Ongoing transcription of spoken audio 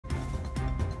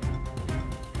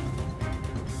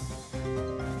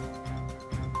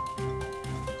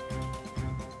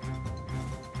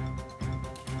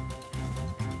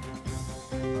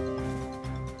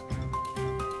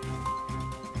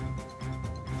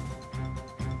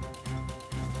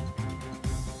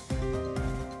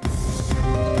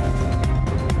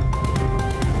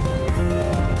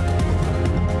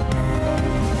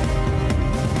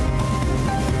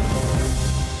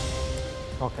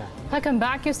welcome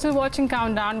back. You're still watching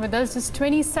Countdown with us. Just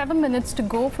 27 minutes to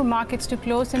go for markets to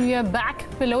close, and we are back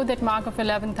below that mark of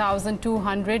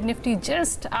 11,200. Nifty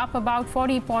just up about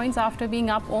 40 points after being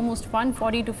up almost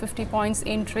 140 to 50 points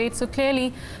in trade. So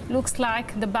clearly looks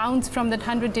like the bounce from that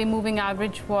 100-day moving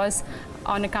average was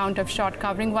on account of short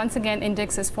covering. Once again,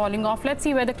 index is falling off. Let's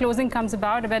see where the closing comes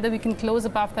about, whether we can close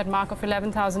above that mark of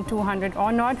 11,200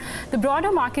 or not. The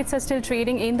broader markets are still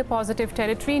trading in the positive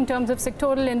territory. In terms of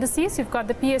sectoral indices, you've got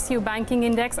the PSU banking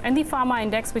index and the pharma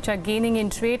index, which are gaining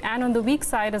in trade. And on the weak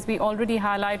side, as we already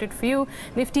highlighted for you,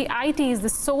 Nifty IT is the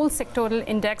sole sectoral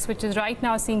index, which is right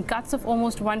now seeing cuts of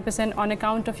almost 1% on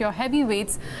account of your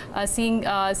heavyweights seeing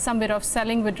some bit of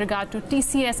selling with regard to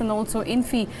TCS, and also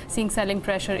Infi seeing selling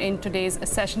pressure in today's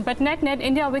session. But net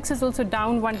India VIX is also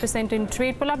down 1% in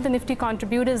trade. Pull up the Nifty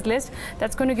contributors list.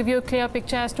 That's going to give you a clear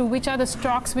picture as to which are the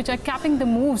stocks which are capping the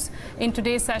moves in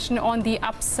today's session on the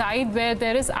upside, where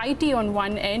there is IT on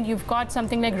one end. You've got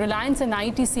something like Reliance and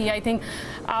ITC. I think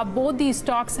both these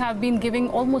stocks have been giving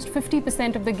almost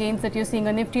 50% of the gains that you're seeing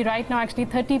on Nifty right now. Actually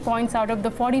 30 points out of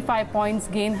the 45 points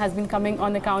gain has been coming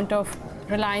on account of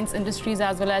Reliance Industries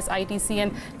as well as ITC,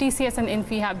 and TCS and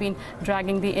Infi have been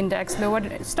dragging the index lower.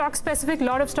 Stock specific, a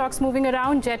lot of stocks moving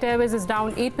around. Jet Airways is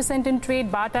down 8% in trade,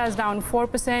 Bata is down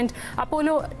 4%,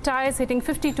 Apollo Tyres hitting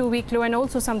 52-week low, and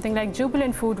also something like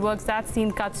Jubilant Foodworks that's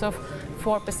seen cuts of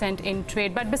 4% in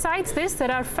trade. But besides this,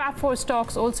 there are Fab 4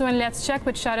 stocks also, and let's check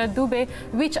with Sharad Dubey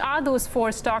which are those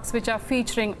 4 stocks which are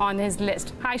featuring on his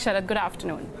list. Hi Sharad, good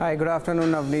afternoon. Hi, good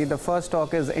afternoon, Avni. The first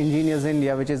stock is Engineers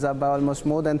India, which is up by almost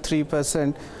more than 3%.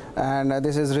 And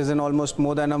this has risen almost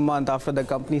more than a month after the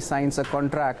company signs a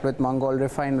contract with Mongol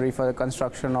Refinery for the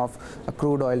construction of a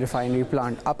crude oil refinery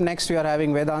plant. Up next, we are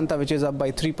having Vedanta, which is up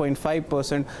by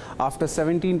 3.5% after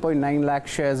 17.9 lakh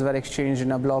shares were exchanged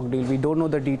in a block deal. We don't know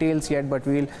the details yet, but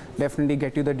we'll definitely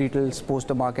get you the details post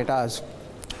the market hours.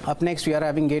 Up next, we are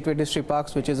having Gateway District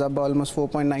Parks, which is up by almost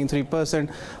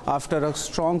 4.93% after a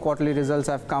strong quarterly results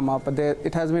have come up.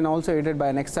 It has been also aided by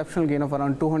an exceptional gain of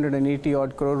around 280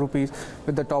 odd crore rupees,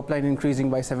 with the top line increasing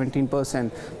by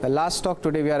 17%. The last stock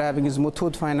today we are having is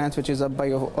Muthoot Finance, which is up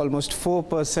by almost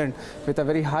 4% with a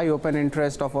very high open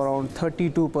interest of around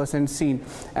 32% seen,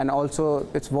 and also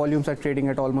its volumes are trading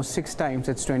at almost 6 times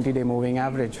its 20-day moving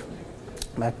average.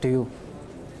 Back to you.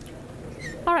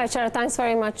 All right, Sharad, thanks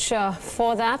very much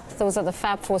for that. Those are the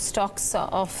Fab 4 stocks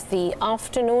of the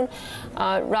afternoon.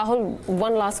 Rahul,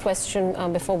 one last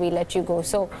question before we let you go.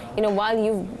 So, while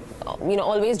you've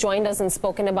always joined us and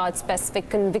spoken about specific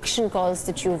conviction calls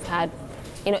that you've had,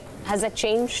 has that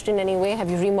changed in any way? Have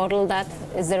you remodeled that?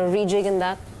 Is there a rejig in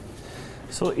that?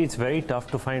 So it's very tough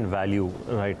to find value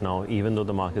right now, even though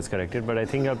the market's corrected. But I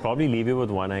think I'll probably leave you with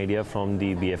one idea from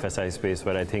the BFSI space,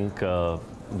 where I think,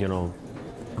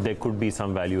 there could be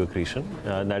some value accretion.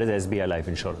 That is SBI Life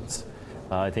Insurance.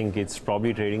 I think it's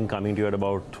probably coming to you at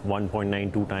about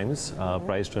 1.92 times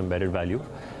price to embedded value.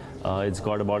 It's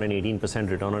got about an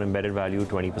 18% return on embedded value,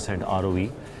 20%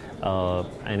 ROE.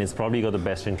 And it's probably got the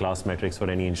best-in-class metrics for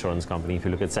any insurance company. If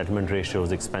you look at settlement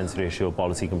ratios, expense ratio,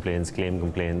 policy complaints, claim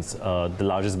complaints, the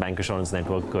largest bank assurance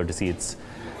network courtesy its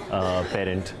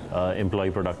parent,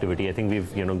 employee productivity. I think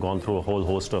we've gone through a whole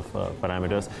host of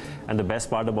parameters. And the best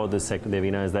part about this sector,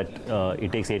 Devina, is that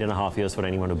it takes 8.5 years for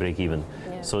anyone to break even.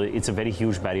 Yeah. So it's a very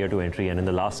huge barrier to entry. And in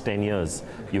the last 10 years,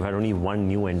 you had only one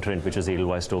new entrant, which is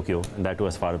Edelweiss Tokyo, and that too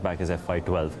as far back as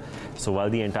FY12. So while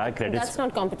the entire credit... That's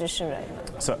not competition right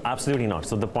now. So absolutely not.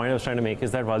 So the point I was trying to make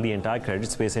is that while the entire credit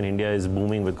space in India is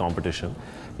booming with competition,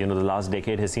 the last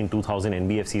decade has seen 2,000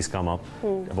 NBFCs come up,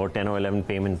 about 10 or 11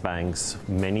 payment banks,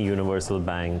 many universal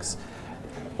banks,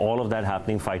 all of that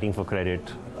happening, fighting for credit.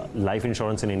 Life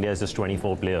insurance in India is just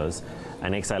 24 players,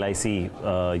 and ex-LIC,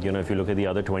 if you look at the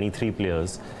other 23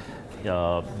 players,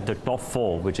 the top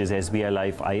 4, which is SBI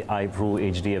Life, iPru,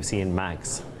 HDFC and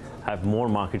Max, have more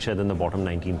market share than the bottom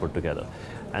 19 put together.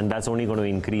 And that's only going to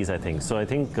increase, I think. So I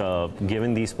think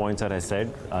given these points that I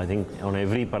said, I think on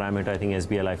every parameter, I think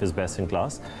SBI Life is best in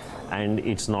class. And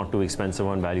it's not too expensive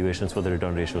on valuations for the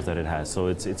return ratios that it has. So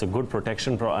it's a good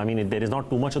protection. There is not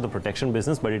too much of the protection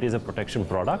business, but it is a protection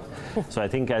product. So I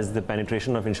think as the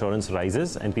penetration of insurance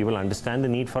rises and people understand the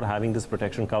need for having this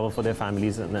protection cover for their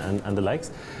families and the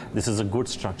likes, this is a good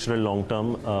structural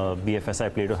long-term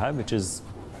BFSI play to have, which is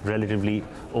relatively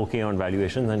okay on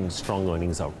valuations and strong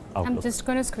earnings outlook. I'm just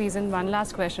going to squeeze in one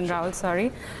last question, Rahul, sorry.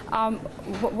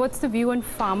 What's the view on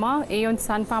pharma, on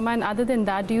Sun Pharma, and other than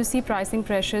that, do you see pricing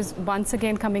pressures once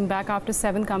again coming back after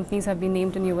 7 companies have been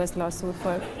named in US lawsuit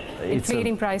for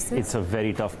inflating prices? It's a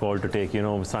very tough call to take. You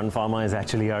know, Sun Pharma is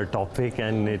actually our top pick,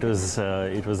 and it was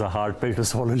a hard pill to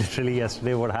swallow literally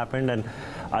yesterday what happened, and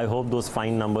I hope those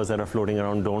fine numbers that are floating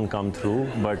around don't come through,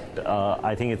 but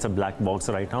I think it's a black box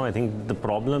right now. I think the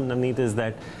problem, Navneet, is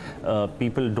that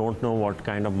people don't know what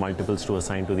kind of multiples to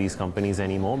assign to these companies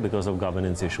anymore because of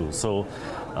governance issues. So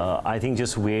I think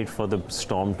just wait for the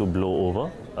storm to blow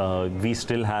over. We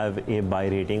still have a buy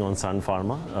rating on Sun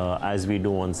Pharma, as we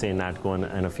do on, say, Natco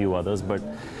and a few others, but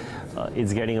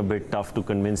it's getting a bit tough to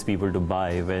convince people to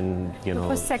buy when, you know...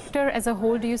 For sector as a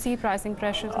whole, do you see pricing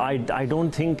pressures? I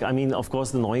don't think, I mean, of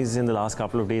course, the noise in the last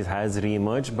couple of days has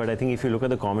re-emerged, but I think if you look at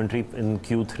the commentary in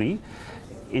Q3,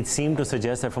 it seemed to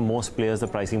suggest that for most players, the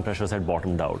pricing pressures had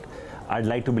bottomed out. I'd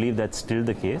like to believe that's still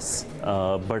the case,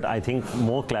 but I think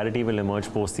more clarity will emerge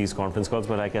post these conference calls.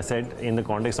 But like I said, in the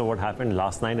context of what happened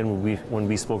last night and when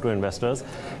we spoke to investors,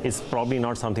 it's probably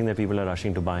not something that people are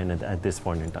rushing to buy in at this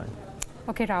point in time.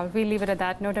 Okay, Rahul, we'll leave it at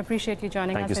that note. Appreciate you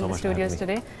joining us in the studios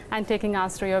today and taking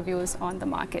us through your views on the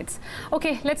markets.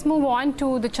 Okay, let's move on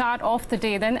to the chart of the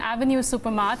day. Then Avenue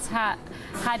Supermarts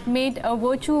had made a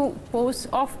virtue post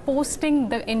of posting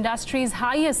the industry's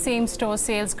highest same-store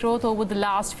sales growth over the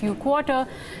last few quarters.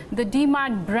 The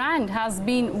DMart brand has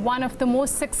been one of the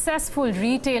most successful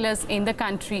retailers in the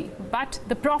country, but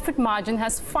the profit margin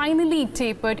has finally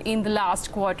tapered in the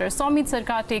last quarter. Somit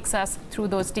Sarkar takes us through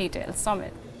those details.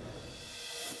 Somit.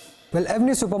 Well,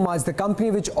 Avenue Supermarts, the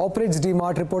company which operates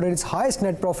DMart, reported its highest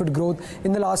net profit growth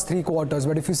in the last 3 quarters.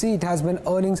 But if you see, it has been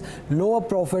earning lower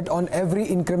profit on every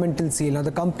incremental sale. Now,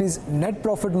 the company's net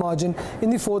profit margin in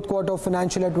the 4th quarter of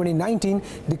financial year 2019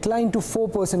 declined to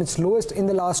 4%, its lowest in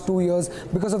the last 2 years,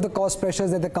 because of the cost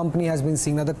pressures that the company has been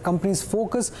seeing. Now, the company's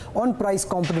focus on price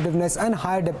competitiveness and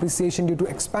higher depreciation due to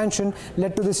expansion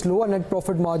led to this lower net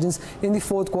profit margins in the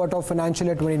 4th quarter of financial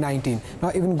year 2019.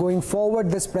 Now, even going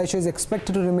forward, this pressure is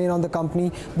expected to remain on the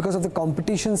company because of the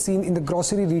competition seen in the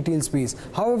grocery retail space.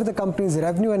 However, the company's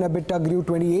revenue and EBITDA grew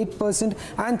 28%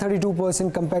 and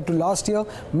 32% compared to last year,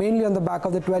 mainly on the back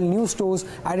of the 12 new stores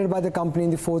added by the company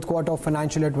in the 4th quarter of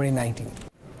financial year 2019.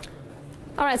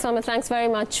 All right, Somit, thanks very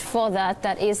much for that.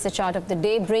 That is the chart of the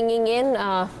day. Bringing in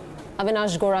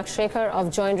Avinash Gorakshakar of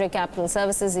Joindre Capital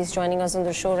Services. He's joining us on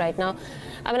the show right now.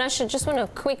 Avinash, I just want a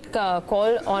quick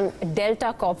call on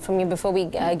Delta Corp from you before we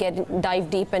dive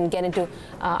deep and get into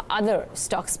other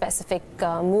stock-specific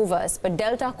movers. But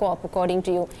Delta Corp, according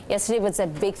to you, yesterday was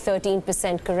that big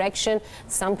 13% correction.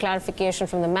 Some clarification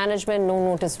from the management, no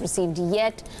notice received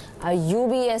yet.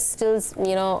 UBS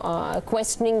still,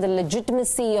 questioning the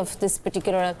legitimacy of this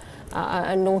particular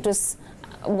notice.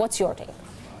 What's your take?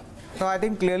 No, I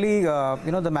think clearly,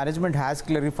 the management has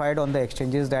clarified on the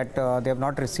exchanges that they have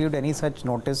not received any such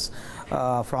notice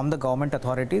from the government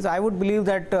authorities. I would believe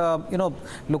that,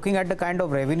 looking at the kind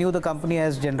of revenue the company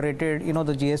has generated,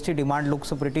 the GST demand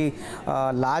looks a pretty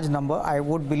large number. I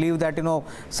would believe that,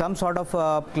 some sort of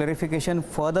clarification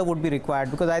further would be required,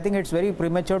 because I think it's very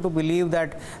premature to believe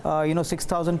that,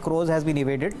 6,000 crores has been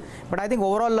evaded. But I think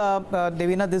overall,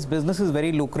 Devina, this business is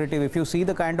very lucrative. If you see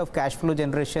the kind of cash flow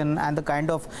generation and the kind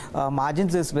of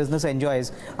margins this business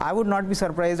enjoys, I would not be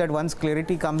surprised that once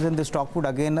clarity comes in, the stock would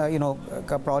again,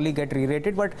 probably get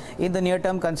re-rated. But in the near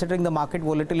term, considering the market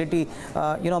volatility,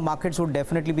 markets would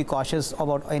definitely be cautious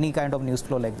about any kind of news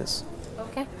flow like this.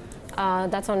 Okay.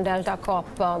 That's on Delta Corp.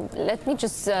 Let me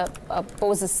just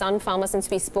pose a Sun Pharma, since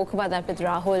we spoke about that with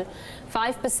Rahul.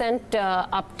 5%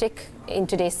 uptick in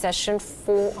today's session.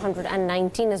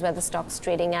 419 is where the stock's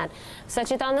trading at.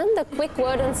 Sacchitanand, the quick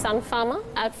word on Sun Pharma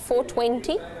at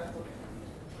 420.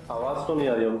 All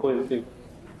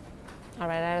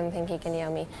right, I don't think he can hear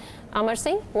me. Amar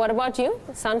Singh, what about you?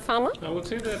 Sun Pharma? I would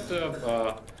say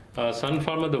that Sun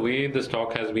Pharma, the way the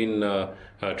stock has been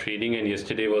trading, and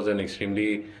yesterday was an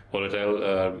extremely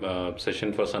volatile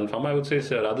session for Sun Pharma, I would say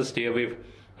rather stay away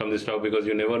from this stock, because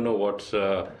you never know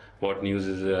what news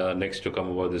is next to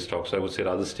come about this stock. So I would say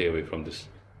rather stay away from this.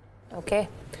 Okay.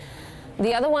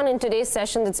 The other one in today's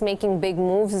session that's making big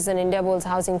moves is an Indiabulls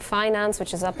Housing Finance,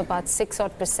 which is up about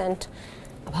 6%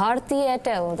 Bharti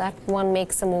Airtel, that one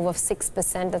makes a move of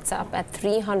 6%. That's up at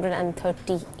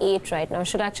 338 right now.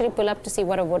 Should actually pull up to see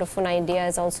what a Vodafone Idea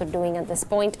is also doing at this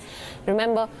point.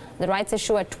 Remember, the rights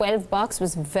issue at 12 bucks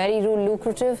was very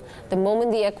lucrative. The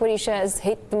moment the equity shares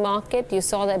hit the market, you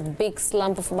saw that big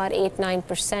slump of about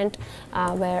 8-9%,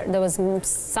 where there was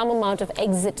some amount of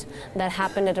exit that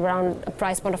happened at around a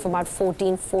price point of about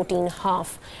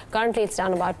 14.5. Currently, it's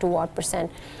down about 2%.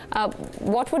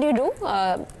 What would you do?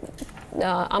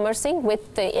 Amar Singh,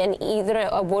 with either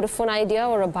a Vodafone Idea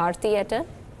or a Bharti Airtel?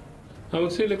 I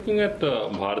would say looking at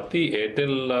Bharti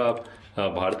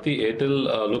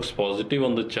Airtel looks positive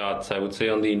on the charts. I would say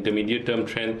on the intermediate term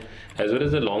trend as well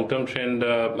as the long term trend,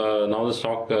 now the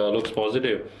stock looks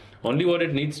positive. Only what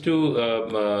it needs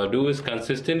to do is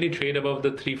consistently trade above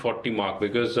the 340 mark,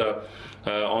 because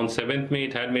on 7th May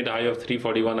it had made a high of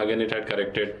 341. Again, it had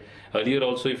corrected. Earlier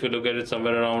also, if you look at it,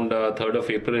 somewhere around 3rd of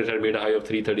April, it had made a high of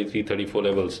 333, 34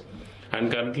 levels. And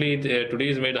currently, today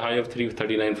is made a high of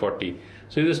 339.40.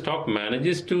 So if the stock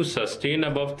manages to sustain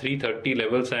above 330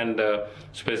 levels and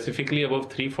specifically above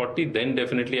 340, then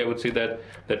definitely I would say that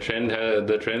the trend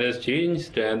has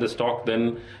changed, and the stock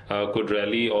then could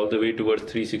rally all the way towards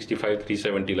 365,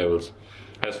 370 levels.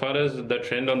 As far as the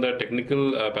trend on the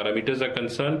technical parameters are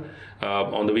concerned,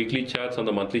 on the weekly charts, on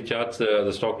the monthly charts,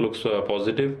 the stock looks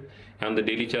positive. And the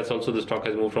daily charts also, the stock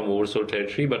has moved from oversold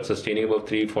territory, but sustaining above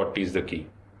 340 is the key.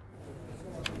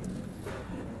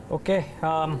 Okay,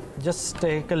 just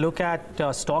take a look at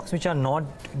stocks which are not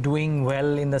doing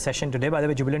well in the session today. By the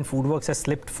way, Jubilant FoodWorks has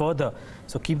slipped further,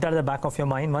 so keep that at the back of your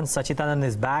mind. Once Sacchitanand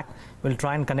is back, we'll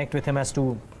try and connect with him as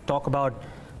to talk about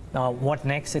what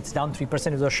next. It's down 3%.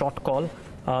 It was a short call.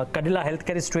 Cadila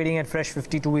Healthcare is trading at fresh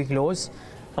 52-week lows.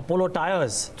 Apollo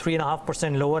Tyres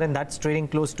 3.5% lower, and that's trading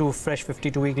close to fresh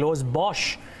 52-week lows.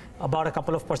 Bosch about a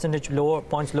couple of percentage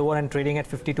points lower and trading at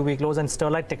 52-week lows, and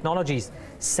Sterlite Technologies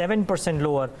 7%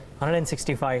 lower,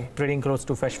 165, trading close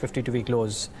to fresh 52-week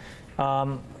lows.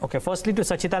 Okay, firstly to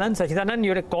Sacchitanand. Sacchitanand, you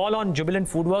had a call on Jubilant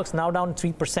FoodWorks, now down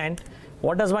 3%.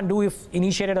 What does one do if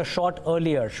initiated a short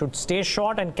earlier? Should stay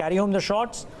short and carry home the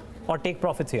shorts, or take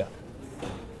profits here?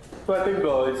 So I think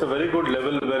it's a very good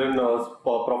level wherein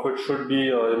profit should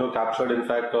be captured. In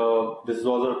fact, this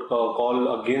was a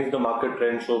call against the market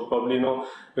trend, so probably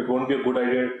it won't be a good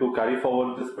idea to carry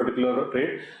forward this particular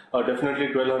trade. Definitely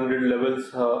 1200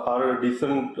 levels are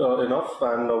decent enough,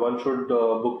 and one should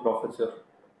book profits here.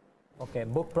 Okay,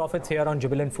 book profits here on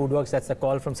Jubilant FoodWorks. That's the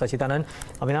call from Sacchitanand.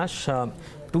 Avinash,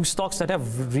 two stocks that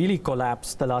have really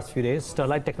collapsed the last few days.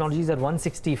 Sterlite Technologies at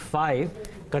 165,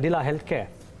 Cadila Healthcare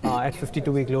at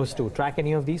 52-week lows too. Track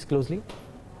any of these closely?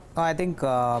 I think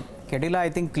Cadila, I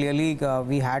think clearly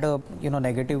we had a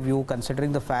negative view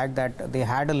considering the fact that they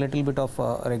had a little bit of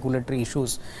regulatory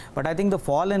issues. But I think the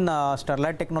fall in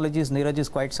Sterlite Technologies, Neeraj, is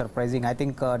quite surprising. I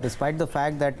think despite the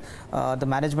fact that the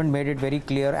management made it very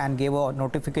clear and gave a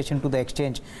notification to the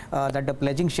exchange that the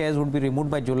pledging shares would be removed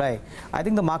by July, I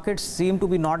think the markets seem to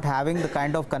be not having the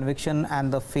kind of conviction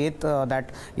and the faith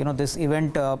that this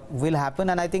event will happen.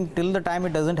 And I think till the time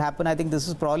it doesn't happen, I think this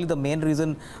is probably the main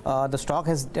reason the stock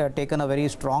has taken a very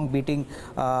strong beating.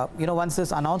 Once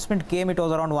this announcement came, it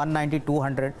was around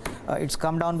 190-200. It's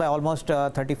come down by almost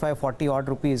 35-40 odd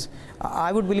rupees.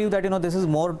 I would believe that this is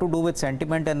more to do with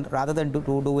sentiment and rather than to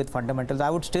do with fundamentals.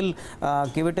 I would still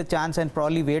give it a chance and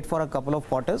probably wait for a couple of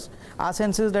quarters. Our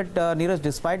sense is that Neeraj,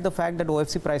 despite the fact that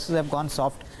OFC prices have gone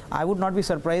soft, I would not be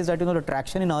surprised that the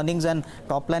traction in earnings and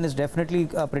top line is definitely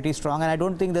pretty strong, and I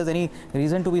don't think there's any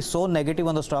reason to be so negative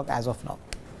on the stock as of now.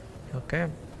 Okay.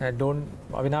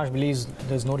 Avinash believes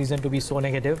there's no reason to be so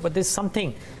negative, but there's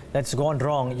something that's gone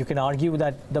wrong. You can argue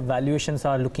that the valuations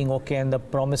are looking okay and the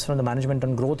promise from the management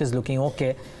on growth is looking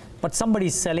okay, but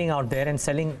somebody's selling out there and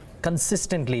selling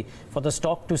consistently for the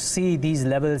stock to see these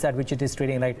levels at which it is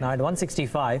trading right now at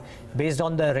 165. Based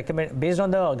on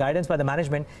the guidance by the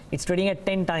management, it's trading at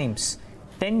 10 times.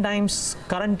 10 times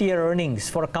current year earnings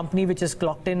for a company which has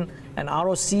clocked in an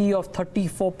ROC of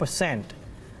 34%.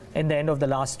 In the end of the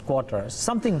last quarter.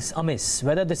 Something's amiss.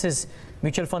 Whether this is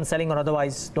mutual fund selling or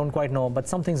otherwise, don't quite know, but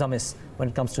something's amiss when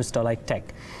it comes to Sterlite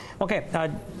Tech. Okay,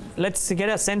 let's get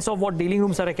a sense of what dealing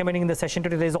rooms are recommending in the session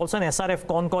today. There's also an SRF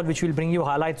con call which we'll bring you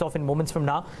highlights of in moments from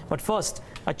now. But first,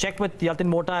 a check with Yatin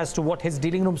Mota as to what his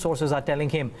dealing room sources are telling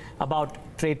him about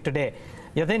trade today.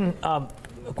 Yatin,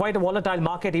 quite a volatile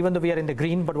market, even though we are in the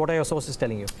green, but what are your sources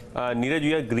telling you? Neeraj,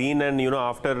 we are green, and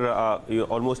after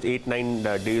almost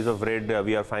 8-9 days of red,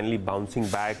 we are finally bouncing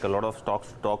back. A lot of stocks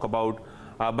to talk about,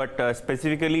 but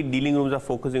specifically dealing rooms are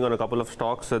focusing on a couple of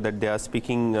stocks that they are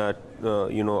speaking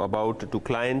about to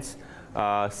clients.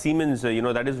 Siemens,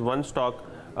 that is one stock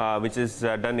which is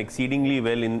done exceedingly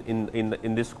well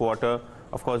in this quarter.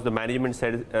 Of course, the management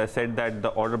said that the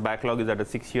order backlog is at a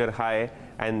 6-year high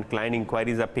and client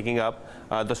inquiries are picking up.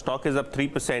 The stock is up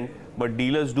 3%, but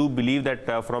dealers do believe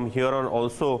that from here on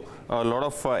also a lot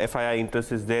of FII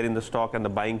interest is there in the stock and the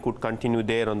buying could continue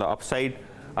there on the upside.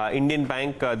 Indian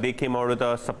Bank, they came out with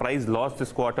a surprise loss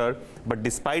this quarter, but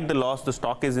despite the loss, the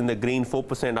stock is in the green,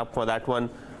 4% up for that one.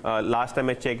 Last time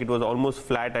I checked, it was almost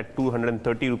flat at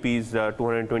 230 rupees,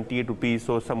 228 rupees,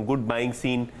 so some good buying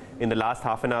seen in the last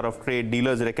half an hour of trade.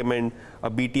 Dealers recommend a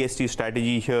BTST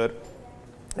strategy here.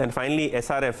 And finally,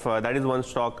 SRF, that is one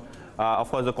stock.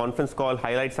 Of course, the conference call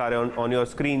highlights are on your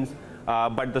screens,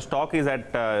 but the stock is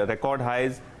at record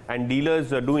highs, and dealers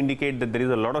do indicate that there is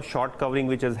a lot of short covering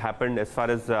which has happened as far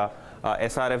as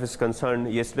SRF is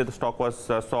concerned. Yesterday the stock was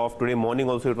soft, today morning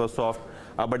also it was soft,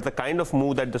 but the kind of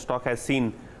move that the stock has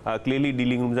seen, clearly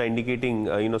dealing rooms are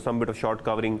indicating some bit of short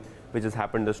covering which has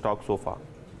happened in the stock so far.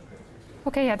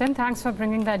 Okay, yeah, then thanks for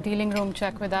bringing that dealing room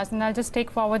check with us. And I'll just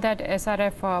take forward that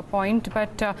SRF point,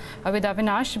 but with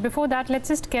Avinash. Before that, let's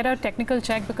just get a technical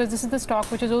check, because this is the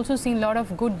stock which has also seen a lot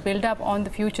of good build-up on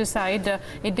the future side.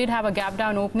 It did have a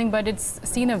gap-down opening, but it's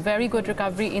seen a very good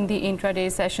recovery in the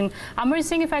intraday session. Amar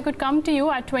Singh, if I could come to you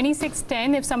at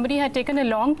 26.10, if somebody had taken a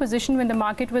long position when the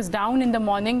market was down in the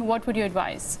morning, what would you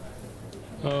advise?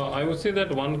 I would say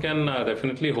that one can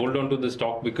definitely hold on to the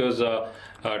stock, because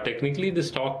technically the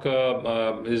stock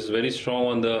is very strong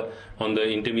on the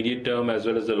intermediate term as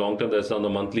well as the long term. That's on the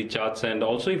monthly charts. And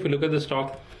also, if you look at the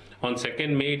stock on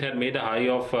 2nd May, it had made a high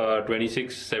of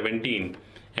 26.17,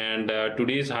 and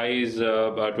today's high is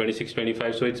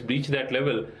 26.25. So it's breached that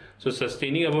level. So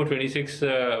sustaining about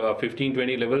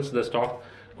 26.15-20 levels, the stock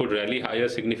could rally higher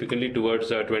significantly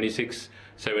towards 26.70,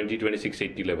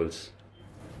 26.80 levels.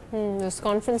 This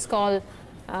conference call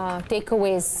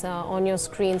takeaways on your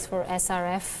screens for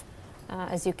SRF,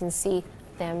 as you can see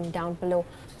them down below.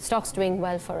 Stock's doing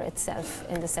well for itself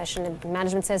in the session, and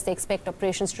management says they expect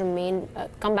operations to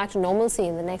come back to normalcy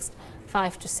in the next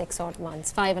 5 to 6 odd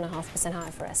months. 5.5%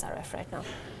 higher for SRF right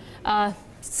now.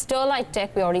 Sterlite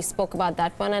Tech, we already spoke about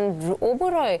that one, and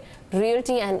Oberoi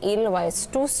Realty and Edelweiss,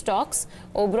 two stocks.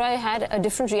 Oberoi had a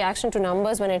different reaction to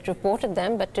numbers when it reported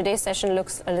them, but today's session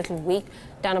looks a little weak,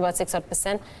 down about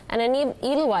 6%. And then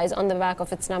Edelweiss, on the back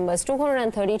of its numbers,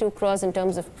 232 crores in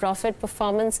terms of profit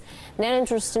performance. Net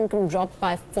interest income dropped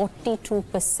by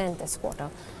 42% this quarter.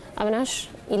 Avinash,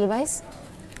 Edelweiss?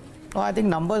 No, I think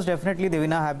numbers definitely,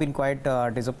 Devina, have been quite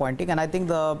disappointing, and I think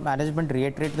the management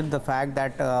reiterated the fact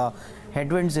that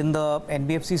headwinds in the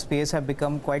NBFC space have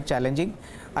become quite challenging.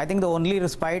 I think the only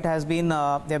respite has been,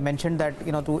 they have mentioned that,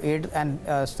 to aid and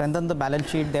strengthen the balance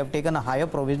sheet, they have taken a higher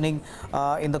provisioning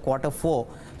in the Q4.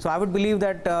 So I would believe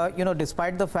that,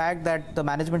 despite the fact that the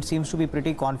management seems to be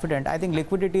pretty confident, I think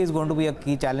liquidity is going to be a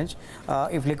key challenge.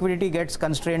 If liquidity gets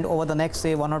constrained over the next,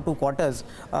 say, 1 or 2 quarters,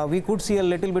 we could see a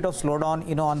little bit of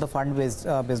slowdown, on the fund-based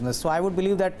business. So I would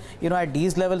believe that, at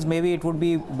these levels, maybe it would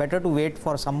be better to wait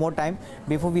for some more time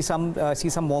before we see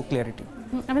some more clarity.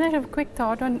 I mean, I have a quick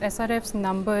thought on SRF's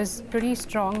numbers. Pretty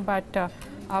strong, but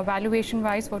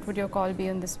valuation-wise, what would your call be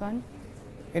on this one?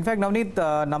 In fact, Navneet,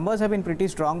 numbers have been pretty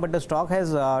strong, but the stock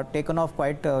has taken off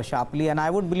quite sharply. And I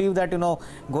would believe that,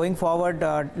 going forward,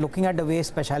 looking at the way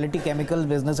specialty chemicals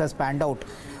business has panned out,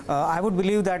 I would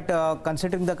believe that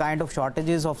considering the kind of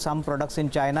shortages of some products in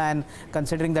China and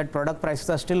considering that product prices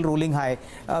are still ruling high,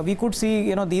 we could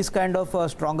see, these kind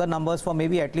of stronger numbers for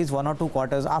maybe at least 1 or 2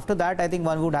 quarters. After that, I think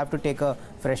one would have to take a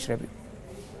fresh review.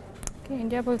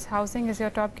 Indiabulls Housing is your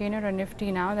top gainer on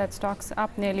Nifty now. That stock's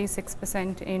up nearly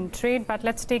 6% in trade. But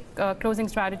let's take closing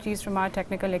strategies from our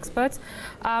technical experts.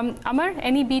 Amar,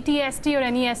 any BTST or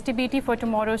any STBT for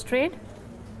tomorrow's trade?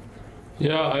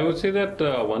 Yeah, I would say that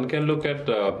one can look at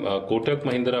Kotak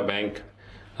Mahindra Bank.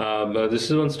 This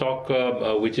is one stock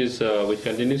which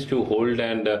continues to hold,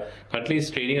 and currently is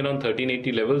trading around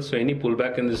 1380 levels. So any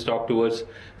pullback in this stock towards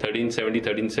 1370,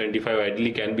 1375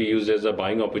 ideally can be used as a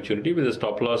buying opportunity, with a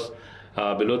stop loss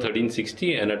below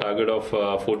 1360 and a target of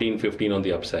 1415 on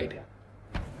the upside.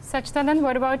 Sacchitanand,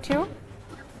 what about you?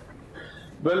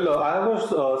 Well, I have a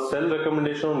sell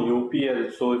recommendation on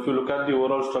UPL. So if you look at the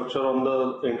overall structure on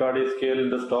the intraday scale,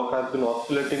 the stock has been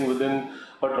oscillating within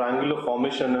a triangular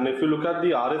formation. And if you look at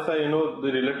the RSI,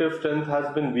 the relative strength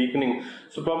has been weakening.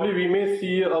 So probably we may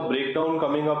see a breakdown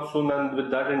coming up soon, and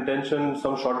with that intention,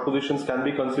 some short positions can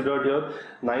be considered here.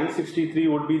 963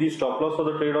 would be the stop loss for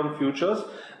the trade on futures,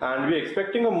 and we're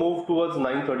expecting a move towards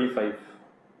 935.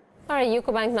 All right,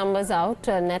 UCO Bank numbers out.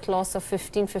 A net loss of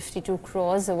 1552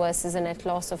 crores versus a net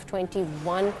loss of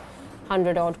 2100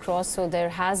 100 odd crores. So there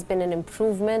has been an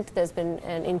improvement. There's been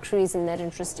an increase in net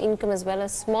interest income as well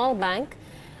as small bank.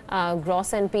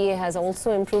 Gross NPA has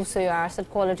also improved. So your asset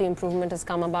quality improvement has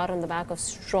come about on the back of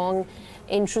strong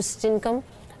interest income.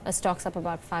 Stock's up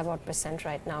about 5%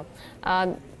 right now.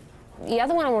 The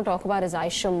other one I want to talk about is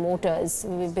Eicher Motors.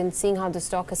 We've been seeing how the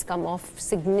stock has come off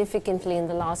significantly in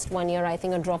the last 1 year. I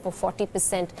think a drop of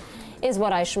 40% is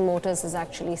what Eicher Motors has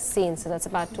actually seen. So that's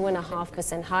about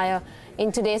 2.5% higher.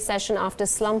 In today's session, after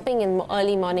slumping in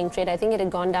early morning trade, I think it had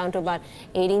gone down to about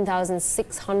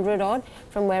 18,600 odd,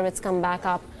 from where it's come back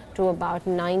up to about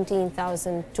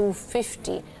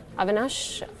 19,250.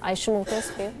 Avinash, Eicher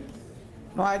Motors for you?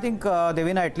 No, I think,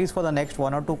 Devina, at least for the next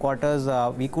 1 or 2 quarters,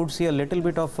 we could see a little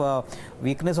bit of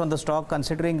weakness on the stock,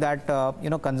 considering that,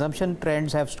 consumption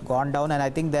trends have gone down. And I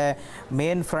think the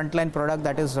main frontline product,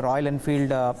 that is Royal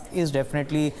Enfield, is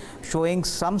definitely showing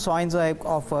some signs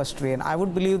of strain. I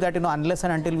would believe that, unless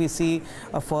and until we see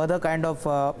a further kind of,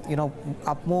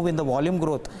 up move in the volume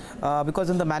growth, because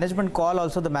in the management call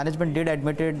also, the management did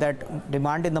admit it that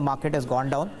demand in the market has gone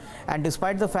down. And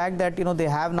despite the fact that, they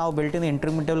have now built in the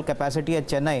incremental capacity at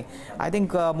Chennai, I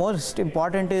think most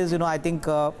important is, I think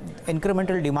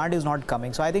incremental demand is not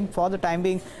coming. So I think for the time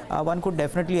being, one could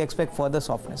definitely expect further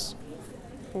softness.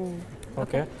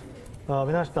 Okay.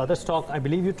 Avinash, the other stock, I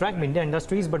believe you track Minda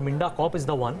Industries, but Minda Corp is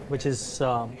the one which is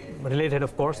related,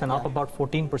 of course, and up about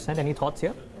 14%. Any thoughts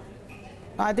here?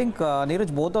 I think,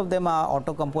 Neeraj, both of them are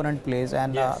auto component plays,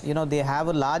 and they have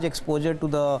a large exposure to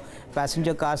the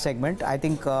passenger car segment. I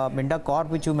think Minda Corp,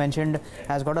 which you mentioned,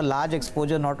 has got a large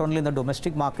exposure not only in the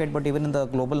domestic market but even in the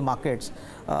global markets.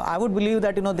 I would believe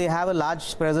that they have a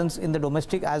large presence in the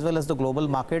domestic as well as the global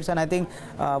markets, and I think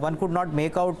one could not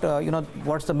make out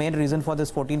what's the main reason for this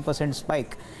 14%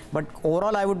 spike. But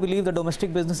overall, I would believe the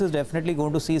domestic business is definitely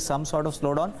going to see some sort of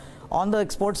slowdown. On the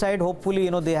export side, hopefully,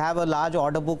 they have a large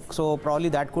order book, so probably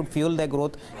that could fuel their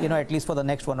growth, at least for the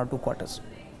next 1 or 2 quarters.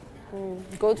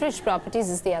 Godrej Properties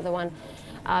is the other one.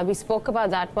 We spoke about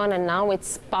that one, and now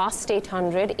it's past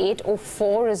 800.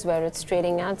 804 is where it's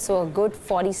trading at, so a good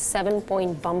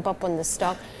 47-point bump up on the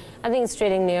stock. I think it's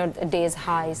trading near a day's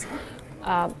highs.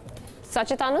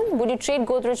 Sacchitanand, would you trade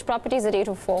Godrej Properties at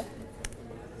 804?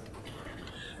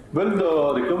 Well,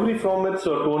 the recovery from its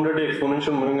 200-day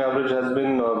exponential moving average has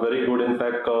been very good. In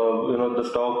fact, the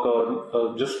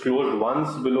stock just closed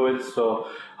once below its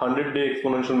 100-day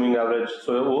exponential moving average.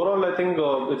 So overall, I think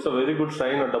it's a very good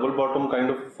sign. A double bottom kind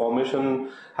of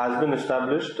formation has been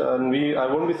established, and I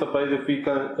won't be surprised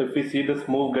if we see this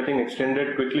move getting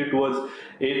extended quickly towards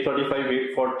 835,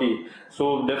 840.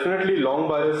 So definitely long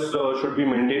bias should be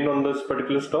maintained on this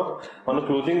particular stock. On a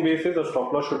closing basis, a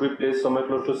stop loss should be placed somewhere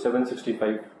close to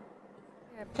 765.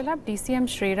 Pull up DCM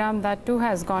Shriram, that too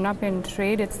has gone up in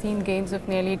trade. It's seen gains of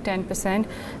nearly 10%.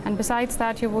 And besides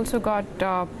that, you've also got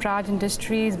Praj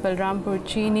Industries, Balrampur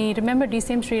Chini. Remember,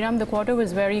 DCM Shriram, the quarter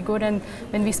was very good. And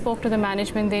when we spoke to the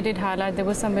management, they did highlight there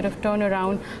was some bit of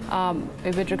turnaround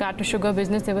with regard to sugar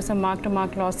business. There were some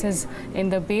mark-to-mark losses in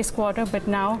the base quarter. But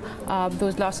now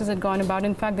those losses had gone about.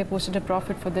 In fact, they posted a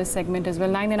profit for this segment as well,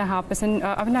 9.5%.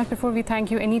 Avinash, before we thank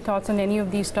you, any thoughts on any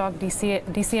of these stocks,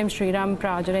 DCM Shriram,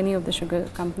 Praj, or any of the sugar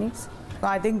companies?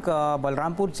 I think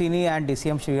Balrampur Chini and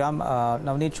DCM Shriram,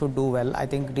 Navneet, should do well. I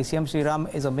think DCM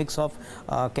Shriram is a mix of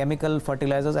chemical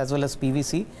fertilizers as well as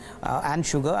PVC and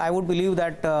sugar. I would believe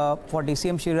that for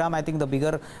DCM Shriram, I think the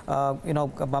bigger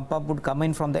bump up would come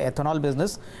in from the ethanol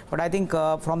business. But I think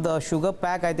from the sugar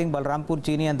pack, I think Balrampur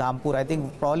Chini and Dhampur, I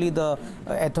think probably the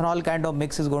ethanol kind of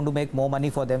mix is going to make more money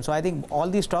for them. So I think all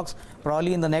these stocks,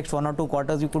 probably in the next 1 or 2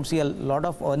 quarters, you could see a lot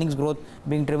of earnings growth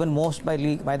being driven most by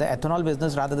the ethanol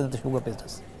business rather than the sugar business. Okay,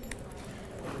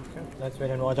 let's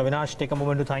wait and watch. Avinash, take a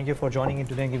moment to thank you for joining in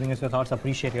today and giving us your thoughts.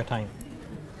 Appreciate your time.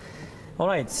 All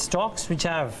right, stocks which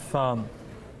have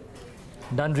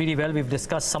done really well. We've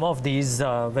discussed some of these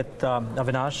with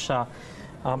Avinash.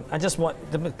 I just want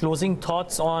the closing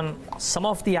thoughts on some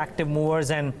of the active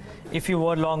movers, and if you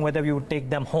were long, whether you would take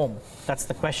them home. That's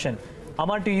the question.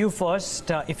 Amar, to you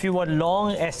first. If you were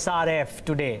long SRF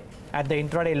today at the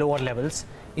intraday lower levels,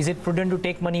 is it prudent to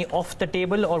take money off the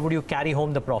table, or would you carry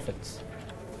home the profits?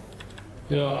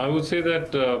 Yeah, I would say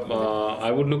that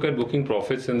I would look at booking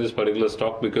profits in this particular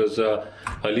stock, because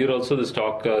earlier also the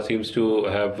stock seems to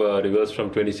have reversed from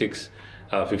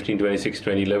 26.15,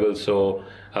 26.20 levels. So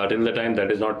till the time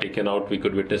that is not taken out, we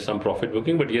could witness some profit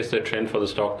booking. But yes, the trend for the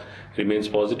stock remains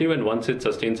positive, and once it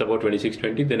sustains about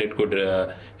 26.20, then it could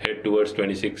head towards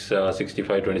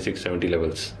 26.65, 26.70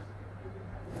 levels.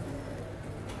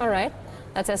 All right.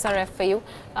 That's SRF for you.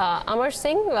 Amar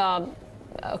Singh,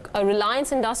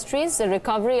 Reliance Industries, a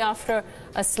recovery after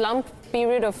a slump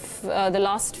period of the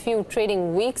last few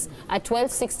trading weeks at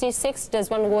 1266. Does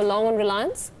one go long on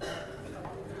Reliance?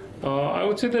 I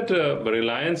would say that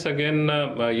Reliance again,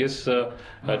 yes,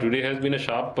 today has been a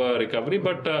sharp recovery,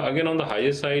 but again on the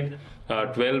higher side,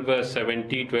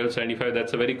 1270, 1275,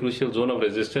 that's a very crucial zone of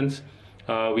resistance.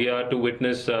 We are to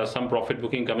witness some profit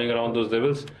booking coming around those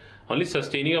levels. Only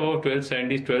sustaining above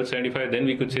 1270, 1275, then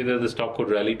we could say that the stock could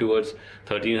rally towards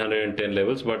 1310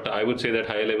 levels. But I would say that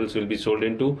higher levels will be sold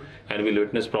into, and we'll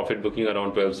witness profit booking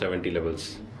around 1270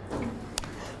 levels.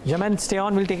 Yaman, stay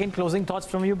on. We'll take in closing thoughts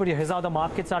from you, but here's how the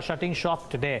markets are shutting shop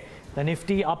today. The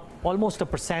Nifty up almost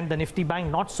 1%. The Nifty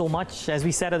Bank not so much. As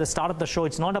we said at the start of the show,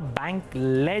 it's not a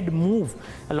bank-led move.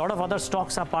 A lot of other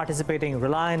stocks are participating.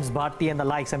 Reliance, Bharti and the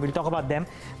likes, and we'll talk about them.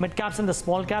 Mid-caps and the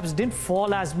small caps didn't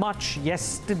fall as much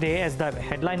yesterday as the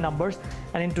headline numbers,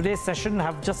 and in today's session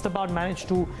have just about managed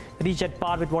to reach at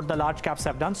par with what the large caps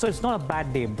have done. So it's not a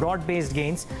bad day. Broad-based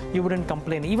gains, you wouldn't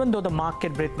complain, even though the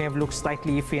market breadth may have looked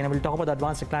slightly iffy, and we'll talk about the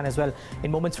advanced decline as well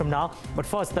in moments from now. But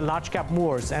first, the large cap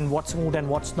movers and what's moved and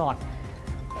what's not.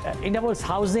 India's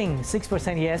housing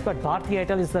 6%, yes, but Bharti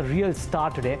Airtel is the real star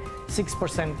today.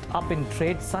 6% up in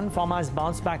trade. Sun Pharma has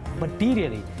bounced back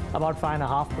materially, about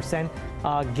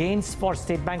 5.5%. Gains for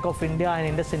State Bank of India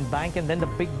and IndusInd Bank, and then the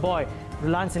big boy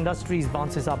Reliance Industries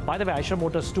bounces up. By the way, Eicher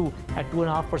Motors too at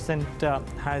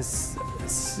 2.5% has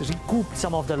recouped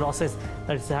some of the losses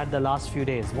that it's had the last few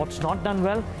days. What's not done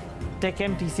well? Tech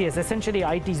MTCS, essentially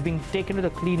IT is being taken to the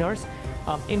cleaners.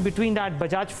 In between that,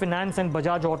 Bajaj Finance and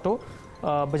Bajaj Auto.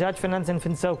 Bajaj Finance and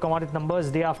Finserv come out with numbers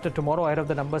day after tomorrow, ahead of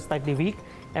the numbers slightly weak.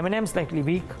 M&M slightly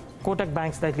weak, Kotak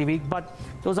Bank slightly weak, but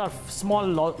those are small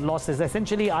losses.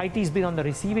 Essentially, IT has been on the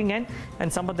receiving end,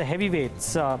 and some of the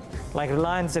heavyweights like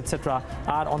Reliance, etc.,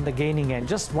 are on the gaining end.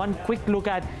 Just one quick look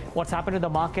at what's happened to the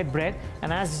market breadth,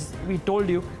 and as we told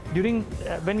you, during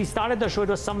when we started the show, it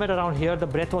was somewhere around here. The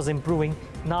breadth was improving.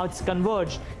 Now it's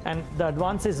converged, and the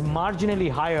advance is marginally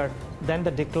higher than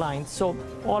the decline. So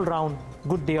all round,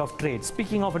 good day of trade.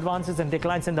 Speaking of advances and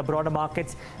declines in the broader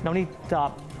markets, Navneet,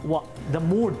 the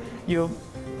mood,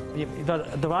 the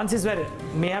advances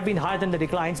may have been higher than the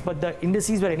declines, but the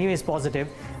indices were anyways positive.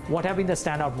 What have been the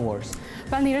standout movers?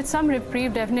 Well, Neeraj, some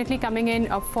reprieve definitely coming in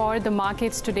for the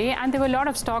markets today, and there were a lot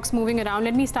of stocks moving around.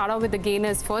 Let me start off with the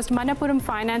gainers first. Manappuram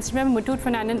Finance. Remember, Muthoot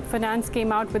Finance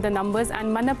came out with the numbers,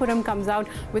 and Manappuram comes out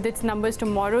with its numbers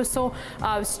tomorrow. So,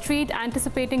 Street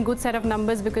anticipating good set of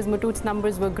numbers because Muthoot's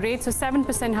numbers were great. So,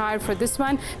 7% higher for this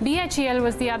one. BHEL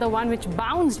was the other one which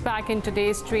bounced back in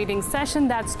today's trading session.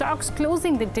 That stock's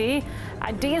closing the day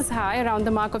at day's high around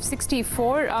the mark of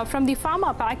 64. From the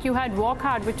pharma pack, you had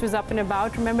Wockhardt, which was up and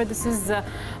about. Remember, this is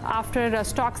after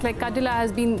stocks like Cadila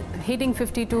has been hitting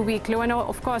 52-week low, and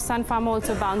of course Sun Pharma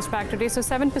also bounced back today, so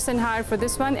 7% higher for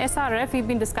this one. SRF, we've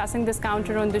been discussing this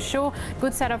counter on the show.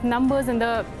 Good set of numbers, and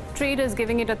the traders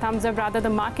giving it a thumbs up, rather the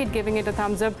market giving it a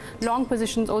thumbs up. Long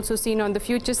positions also seen on the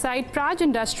future side. Praj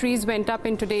Industries went up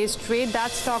in today's trade.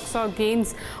 That stock saw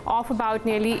gains of about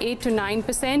nearly 8 to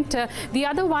 9%. The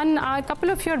other one are a couple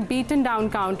of your beaten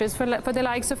down counters for the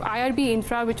likes of IRB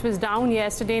Infra, which was down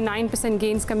yesterday, 9%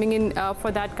 gains coming in for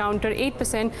that counter,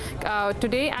 8%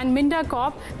 today. And Minda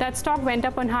Corp, that stock went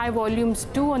up on high volumes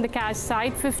too on the cash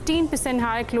side, 15%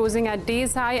 higher closing at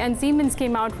day's high. And Siemens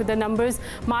came out with the numbers,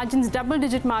 margins,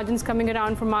 double-digit margins coming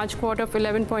around for March quarter of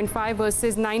 11.5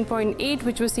 versus 9.8,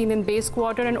 which was seen in base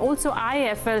quarter. And also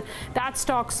IFL, that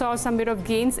stock saw some bit of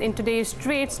gains in today's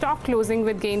trade, stock closing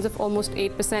with gains of almost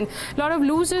 8%. A lot of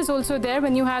losers also there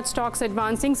when you had stocks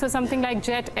advancing. So something like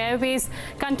Jet Airways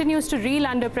continues to reel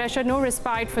under pressure, no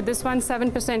respite for this one,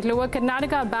 7% lower.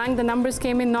 Karnataka Bank, the numbers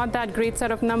came in, not that great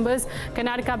set of numbers.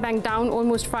 Karnataka Bank down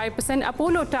almost 5%.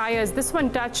 Apollo Tyres, this one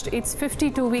touched its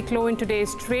 52-week low in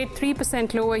today's trade,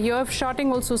 3% lower here.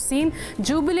 Shorting also seen.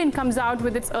 Jubilant comes out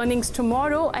with its earnings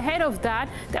tomorrow. Ahead of that,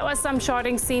 there was some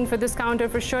shorting seen for this counter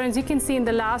for sure. As you can see in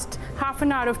the last half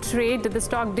an hour of trade, the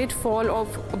stock did fall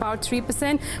of about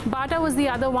 3%. Bata was the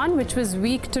other one which was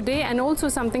weak today, and also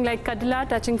something like Cadila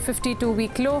touching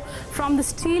 52-week low. From the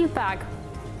steel pack,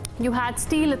 you had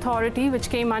Steel Authority, which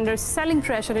came under selling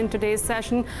pressure in today's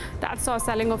session. That saw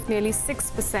selling of nearly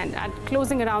 6% at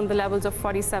closing around the levels of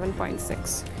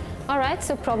 47.6. All right,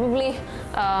 so probably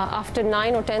after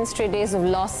 9 or 10 straight days of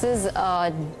losses,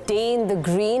 day in the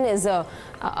green is a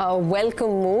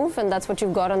welcome move, and that's what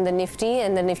you've got on the Nifty,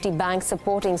 and the Nifty Bank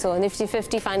supporting. So Nifty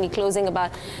 50 finally closing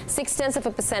about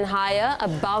 0.6% higher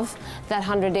above that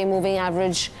 100-day moving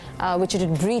average, which it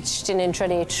had breached in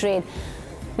intraday trade.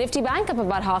 Nifty Bank up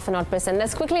about 0.5%.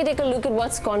 Let's quickly take a look at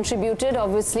what's contributed.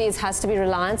 Obviously, it has to be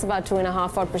Reliance, about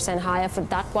 2.5% higher for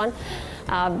that one.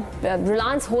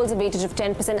 Reliance holds a weightage of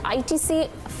 10%. ITC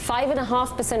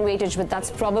 5.5% weightage, but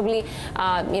that's probably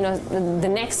the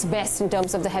next best in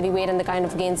terms of the heavyweight and the kind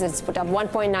of gains it's put up,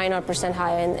 1.9%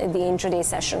 higher in the intraday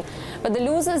session. But the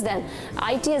losers then,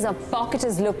 IT as a pocket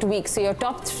has looked weak. So your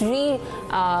top three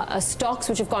stocks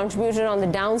which have contributed on the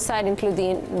downside include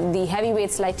the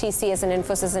heavyweights like TCS and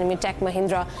Infosys and Tech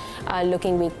Mahindra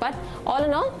looking weak. But all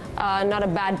in all, not a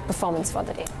bad performance for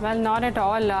the day. Well, not at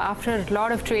all. After a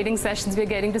lot of trading sessions, we're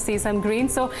getting to see some green.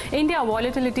 So India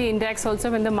volatility index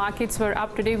also, when the markets were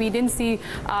up today, we didn't see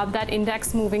that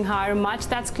index moving higher much.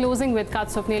 That's closing with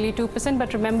cuts of nearly 2%.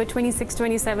 But remember, 26,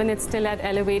 27, it's still at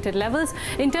elevated levels.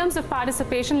 In terms of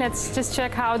participation, let's just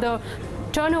check how the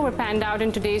turnover panned out in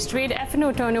today's trade.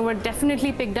 F&O turnover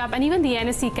definitely picked up, and even the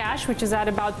NSE cash, which is at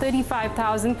about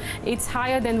 35,000, it's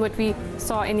higher than what we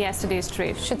saw in yesterday's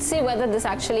trade. Should see whether this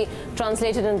actually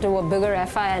translated into a bigger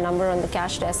FII number on the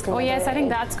cash desk. Oh yes, I think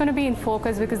that's going to be in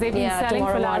focus because they've been selling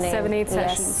for the last 7-8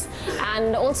 sessions.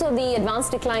 And also the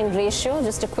advanced decline ratio,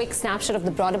 just a quick snapshot of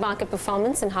the broader market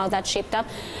performance and how that shaped up.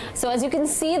 So as you can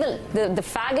see, the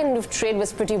fag end of trade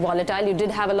was pretty volatile. You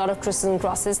did have a lot of crosses and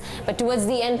crosses, but towards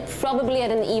the end, probably at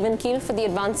an even keel for the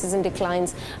advances and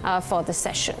declines for the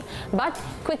session. But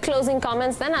quick closing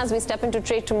comments then as we step into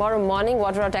trade tomorrow morning.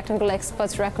 What are our technical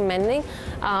experts recommending?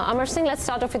 Amar Singh, let's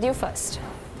start off with you first.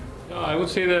 I would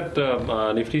say that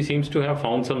Nifty seems to have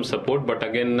found some support, but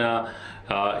again,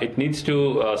 it needs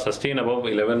to sustain above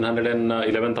 1100 and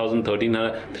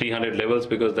 11,300 levels,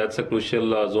 because that's a crucial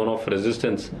zone of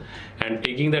resistance. And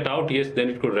taking that out, yes, then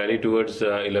it could rally towards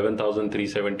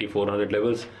 11,370, 400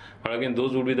 levels. But again,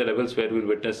 those would be the levels where we'll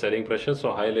witness selling pressure,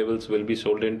 so high levels will be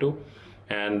sold into.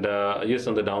 And yes,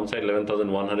 on the downside,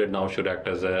 11,100 now should act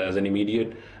as an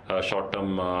immediate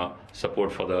short-term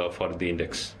support for the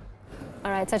index. All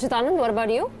right, Sacchitanand, what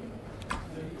about you?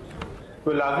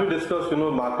 Well, as we discussed,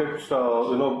 markets, they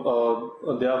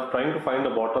are trying to find a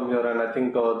bottom here, and I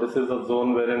think this is a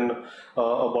zone wherein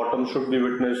a bottom should be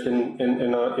witnessed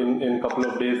in a couple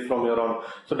of days from here on.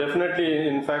 So definitely,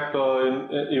 in fact,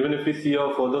 even if we see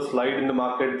a further slide in the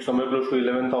market, somewhere close to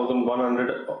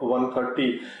 11,100,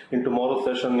 130 in tomorrow's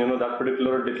session, that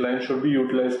particular decline should be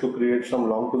utilized to create some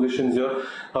long positions here.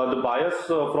 The bias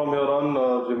from here on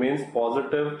remains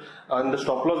positive, and the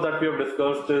stop loss that we have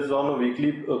discussed is on a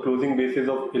weekly closing basis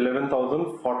of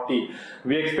 11,040.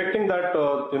 We are expecting that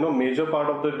major part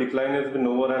of the decline has been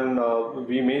over, and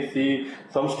we may see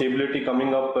some stability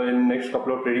coming up in next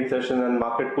couple of trading sessions, and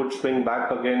market could swing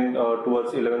back again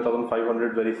towards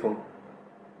 11,500 very soon.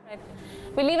 Right.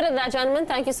 We'll leave it at that, gentlemen.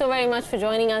 Thank you so very much for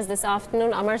joining us this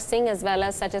afternoon. Amar Singh as well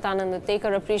as Sacchitanand and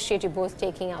Uttekar, appreciate you both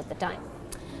taking out the time.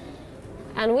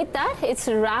 And with that, it's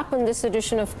a wrap on this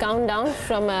edition of Countdown.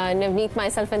 From Navneet,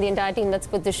 myself and the entire team that's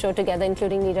put this show together,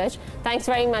 including Neeraj. Thanks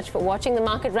very much for watching. The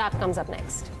Market Wrap comes up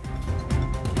next.